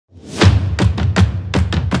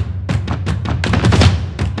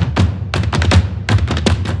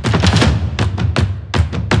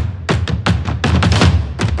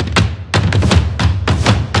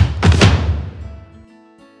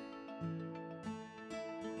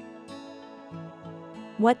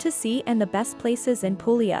What to see and the best places in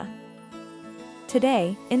Puglia.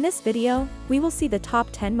 Today, in this video, we will see the top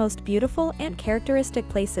 10 most beautiful and characteristic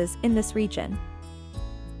places in this region.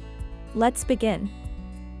 Let's begin.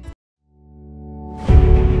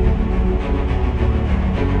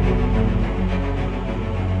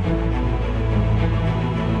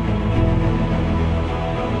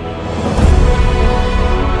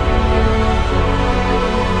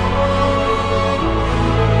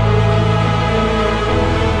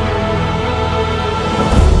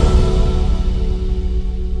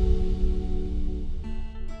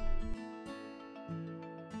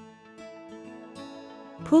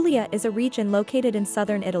 Puglia is a region located in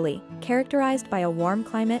southern Italy, characterized by a warm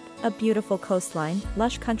climate, a beautiful coastline,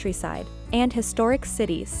 lush countryside, and historic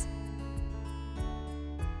cities.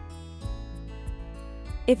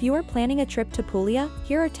 If you are planning a trip to Puglia,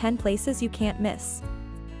 here are 10 places you can't miss.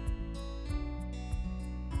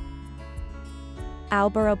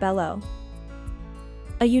 Alberobello.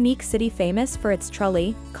 A unique city famous for its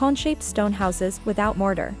trulli, cone-shaped stone houses without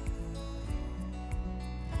mortar.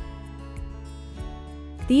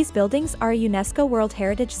 These buildings are a UNESCO World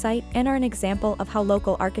Heritage Site and are an example of how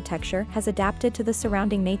local architecture has adapted to the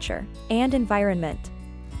surrounding nature and environment.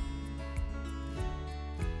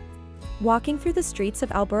 Walking through the streets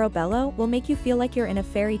of Alberobello will make you feel like you're in a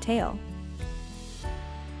fairy tale.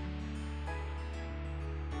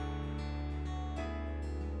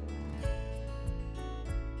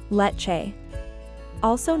 Lecce.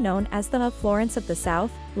 Also known as the Florence of the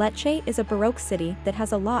South, Lecce is a Baroque city that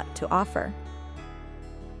has a lot to offer.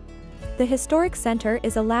 The historic center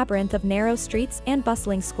is a labyrinth of narrow streets and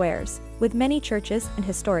bustling squares, with many churches and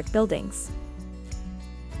historic buildings.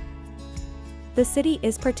 The city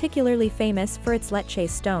is particularly famous for its Lecce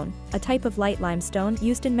stone, a type of light limestone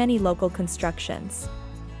used in many local constructions.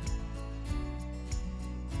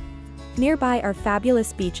 Nearby are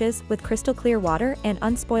fabulous beaches with crystal-clear water and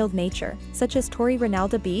unspoiled nature, such as Torre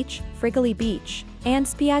Rinalda Beach, Frigoli Beach, and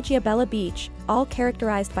Spiaggiabella Beach, all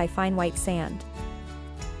characterized by fine white sand.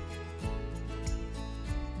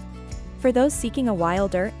 For those seeking a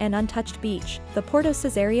wilder and untouched beach, the Porto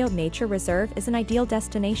Cesario Nature Reserve is an ideal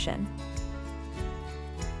destination.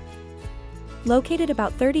 Located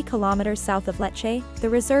about 30 kilometers south of Lecce, the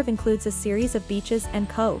reserve includes a series of beaches and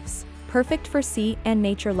coves, perfect for sea and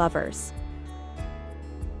nature lovers.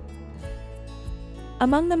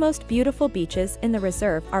 Among the most beautiful beaches in the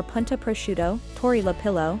reserve are Punta Prosciutto, Torre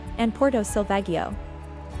Lapillo, and Porto Silvaggio.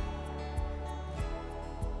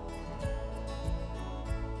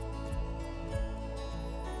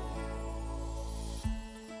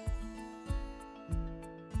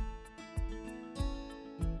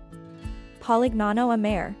 Polignano a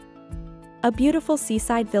Mare. A beautiful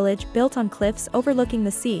seaside village built on cliffs overlooking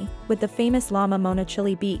the sea, with the famous Lama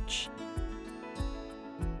Monachili Beach.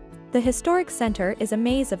 The historic center is a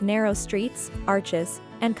maze of narrow streets, arches,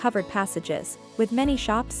 and covered passages, with many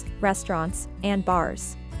shops, restaurants, and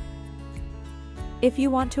bars. If you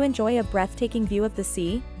want to enjoy a breathtaking view of the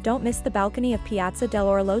sea, don't miss the balcony of Piazza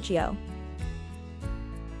dell'Orologio.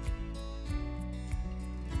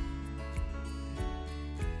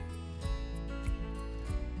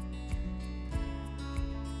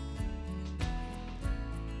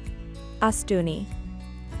 Ostuni.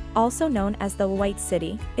 Also known as the White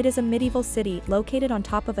City, it is a medieval city located on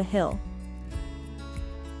top of a hill.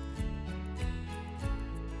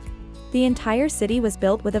 The entire city was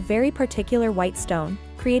built with a very particular white stone,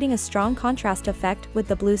 creating a strong contrast effect with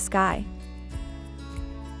the blue sky.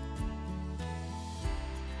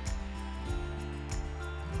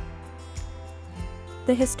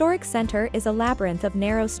 The historic center is a labyrinth of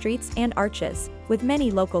narrow streets and arches, with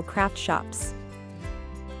many local craft shops.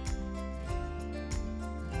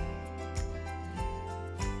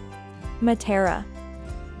 Matera.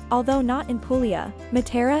 Although not in Puglia,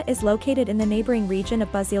 Matera is located in the neighboring region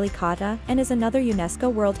of Basilicata and is another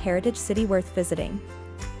UNESCO World Heritage City worth visiting.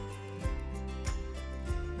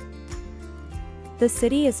 The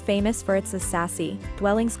city is famous for its Sassi,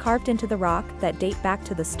 dwellings carved into the rock that date back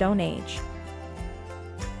to the Stone Age.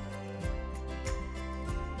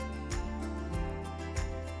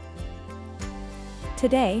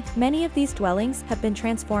 Today, many of these dwellings have been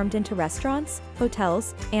transformed into restaurants,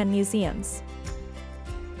 hotels, and museums.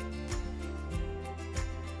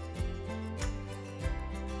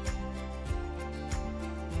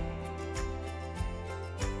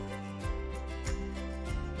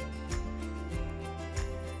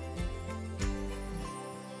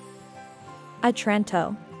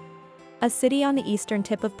 Trento. A city on the eastern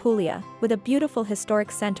tip of Puglia, with a beautiful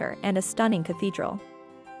historic center and a stunning cathedral.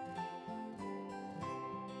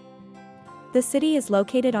 The city is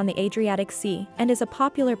located on the Adriatic Sea and is a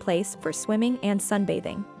popular place for swimming and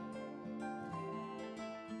sunbathing.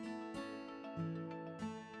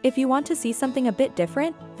 If you want to see something a bit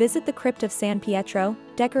different, visit the crypt of San Pietro,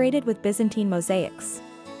 decorated with Byzantine mosaics.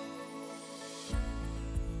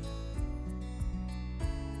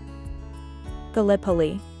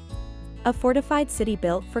 Gallipoli. A fortified city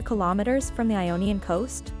built for kilometers from the Ionian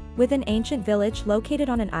coast, with an ancient village located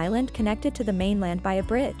on an island connected to the mainland by a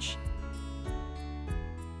bridge.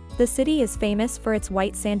 The city is famous for its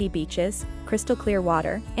white sandy beaches, crystal clear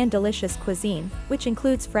water, and delicious cuisine, which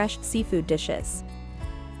includes fresh seafood dishes.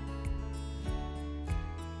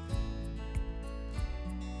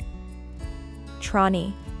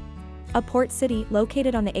 Trani. A port city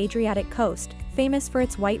located on the Adriatic coast, famous for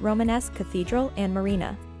its white Romanesque cathedral and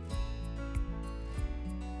marina.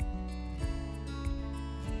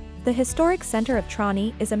 The historic center of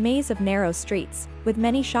Trani is a maze of narrow streets, with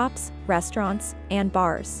many shops, restaurants, and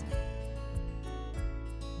bars.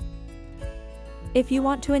 If you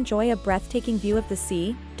want to enjoy a breathtaking view of the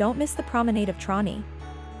sea, don't miss the promenade of Trani.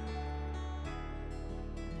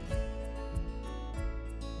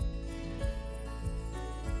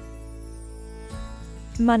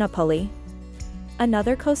 Monopoli.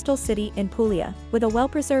 Another coastal city in Puglia, with a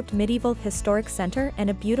well-preserved medieval historic center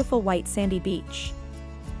and a beautiful white sandy beach.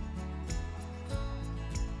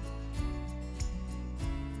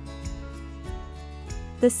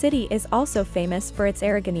 The city is also famous for its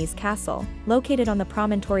Aragonese castle, located on the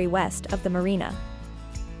promontory west of the marina.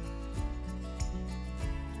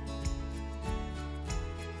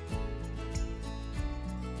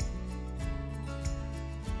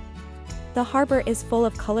 The harbor is full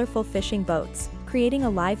of colorful fishing boats, creating a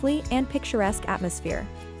lively and picturesque atmosphere.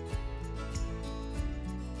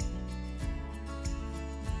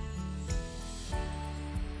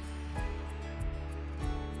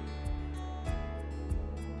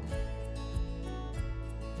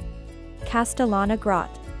 Castellana Grot.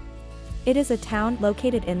 It is a town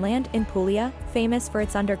located inland in Puglia, famous for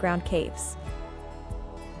its underground caves.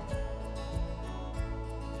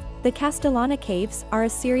 The Castellana Caves are a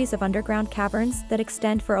series of underground caverns that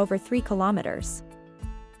extend for over 3 kilometers.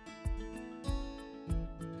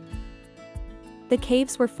 The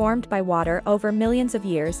caves were formed by water over millions of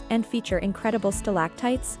years and feature incredible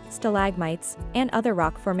stalactites, stalagmites, and other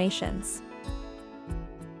rock formations.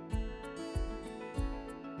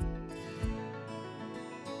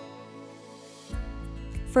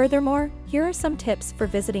 Furthermore, here are some tips for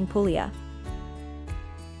visiting Puglia.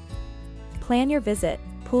 Plan your visit.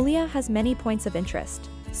 Puglia has many points of interest,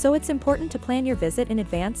 so it's important to plan your visit in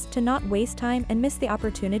advance to not waste time and miss the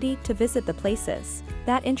opportunity to visit the places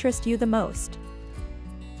that interest you the most.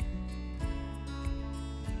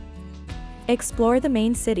 Explore the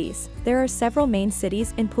main cities. There are several main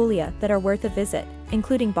cities in Puglia that are worth a visit,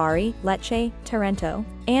 including Bari, Lecce, Taranto,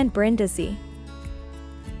 and Brindisi.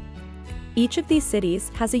 Each of these cities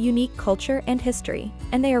has a unique culture and history,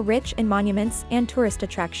 and they are rich in monuments and tourist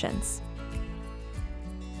attractions.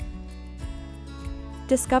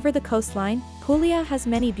 Discover the coastline. Puglia has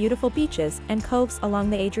many beautiful beaches and coves along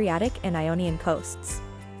the Adriatic and Ionian coasts.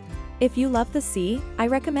 If you love the sea, I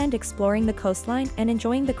recommend exploring the coastline and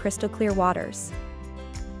enjoying the crystal clear waters.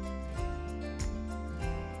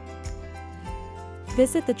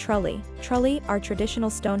 Visit the trulli. Trulli are traditional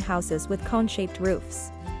stone houses with cone-shaped roofs.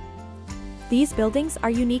 These buildings are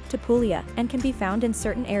unique to Puglia and can be found in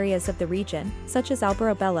certain areas of the region, such as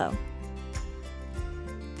Alberobello.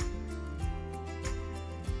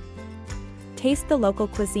 Taste the local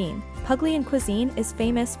cuisine. Puglian cuisine is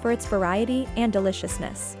famous for its variety and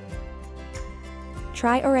deliciousness.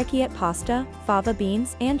 Try orecchiette pasta, fava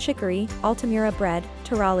beans and chicory, altamura bread,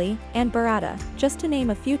 taralli, and burrata, just to name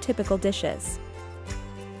a few typical dishes.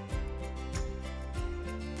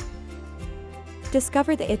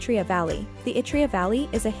 Discover the Itria Valley. The Itria Valley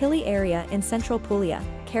is a hilly area in central Puglia,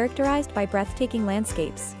 characterized by breathtaking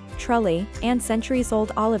landscapes, trulli, and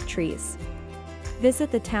centuries-old olive trees.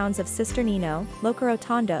 Visit the towns of Cisternino,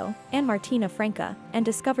 Locorotondo, and Martina Franca, and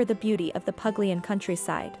discover the beauty of the Puglian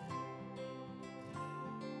countryside.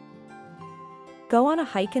 Go on a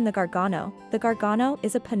hike in the Gargano. The Gargano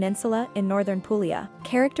is a peninsula in northern Puglia,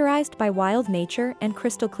 characterized by wild nature and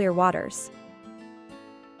crystal clear waters.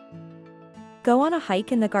 Go on a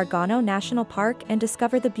hike in the Gargano National Park and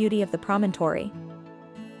discover the beauty of the promontory.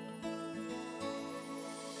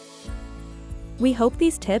 We hope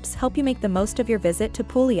these tips help you make the most of your visit to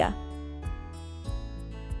Puglia.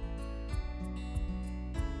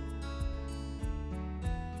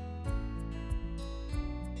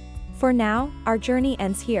 For now, our journey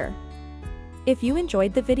ends here. If you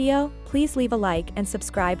enjoyed the video, please leave a like and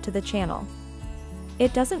subscribe to the channel.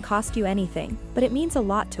 It doesn't cost you anything, but it means a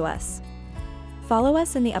lot to us. Follow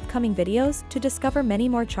us in the upcoming videos to discover many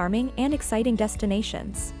more charming and exciting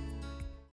destinations.